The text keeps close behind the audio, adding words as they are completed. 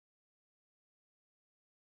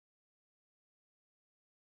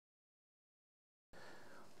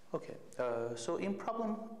Okay, so in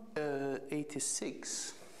problem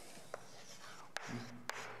 86,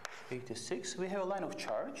 we have a line of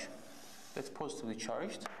charge that's positively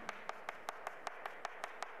charged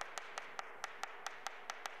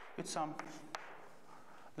with some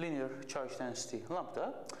linear charge density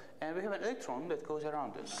lambda, and we have an electron that goes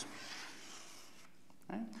around this,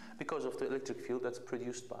 right? Because of the electric field that's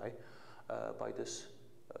produced by this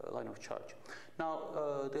line of charge.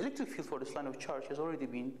 Now, the electric field for this line of charge has already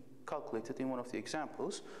been calculated in one of the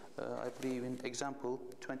examples, I believe in example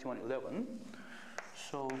 2111.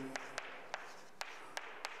 So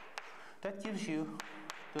that gives you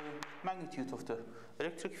the magnitude of the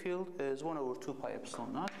electric field is 1 over 2 pi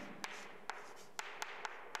epsilon naught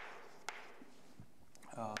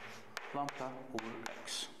lambda over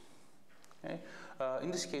x. Okay.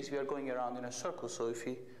 In this case, we are going around in a circle, so if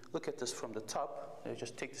we look at this from the top,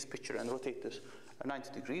 just take this picture and rotate this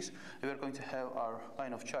 90 degrees, we are going to have our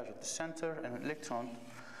line of charge at the center and an electron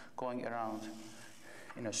going around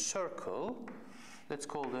in a circle. Let's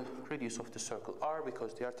call the radius of the circle r,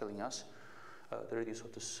 because they are telling us the radius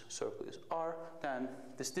of this circle is r. Then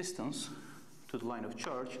this distance to the line of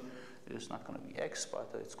charge is not going to be x,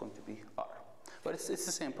 but it's going to be r. But it's the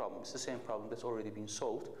same problem. It's the same problem that's already been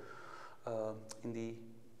solved in the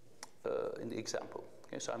example.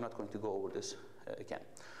 Okay, so I'm not going to go over this again.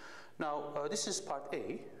 Now, this is part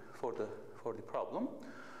A for the problem.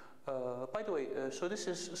 By the way, so this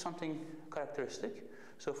is something characteristic.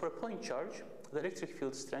 So for a point charge, the electric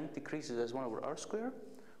field strength decreases as 1 over r squared.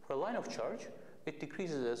 For a line of charge, it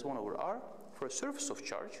decreases as 1 over r. For a surface of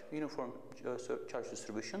charge, uniform charge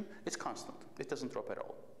distribution, it's constant. It doesn't drop at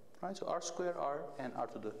all. Right? So r squared, r, and r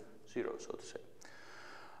to the 0, so to say.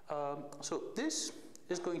 So this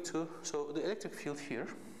is going to, so the electric field here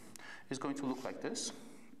is going to look like this.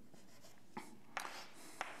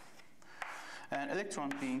 An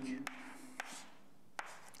electron being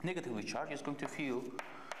negatively charged is going to feel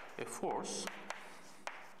a force.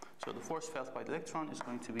 So the force felt by the electron is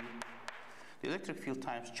going to be the electric field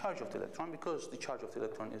times charge of the electron. Because the charge of the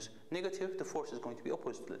electron is negative, the force is going to be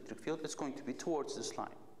opposite to the electric field. It's going to be towards this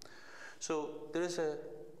line. So there is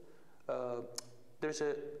there's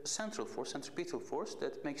a central force, centripetal force,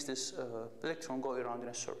 that makes this electron go around in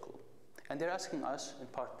a circle. And they're asking us in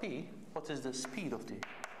part B, what is the speed of the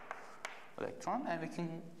electron? And we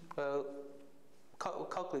can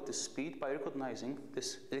calculate the speed by recognizing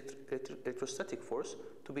this electrostatic force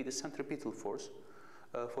to be the centripetal force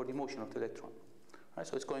for the motion of the electron. Right,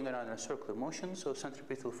 so it's going around in a circular motion, so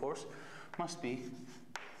centripetal force must be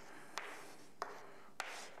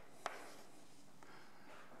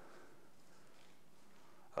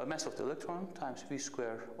mass of the electron times v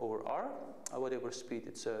squared over r, whatever speed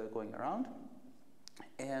it's going around.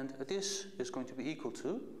 And this is going to be equal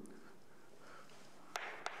to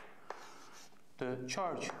the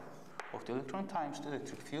charge of the electron times the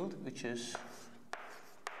electric field, which is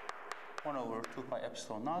 1 over 2 pi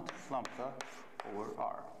epsilon naught lambda over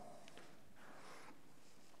r.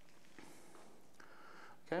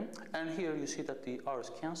 Okay, and here you see that the r's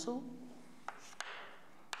cancel.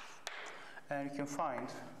 And you can find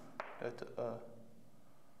that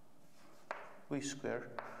v squared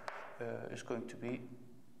is going to be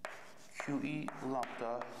QE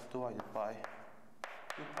lambda divided by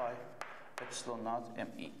 2 pi epsilon naught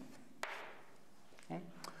ME. Okay.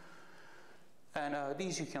 And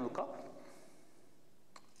these you can look up.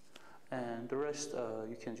 And the rest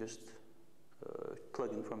you can just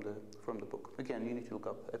plug in from the book. Again, you need to look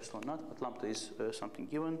up epsilon naught, but lambda is something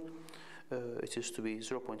given. It is to be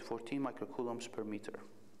 0.14 microcoulombs per meter.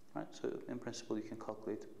 Right? So in principle, you can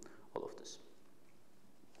calculate all of this.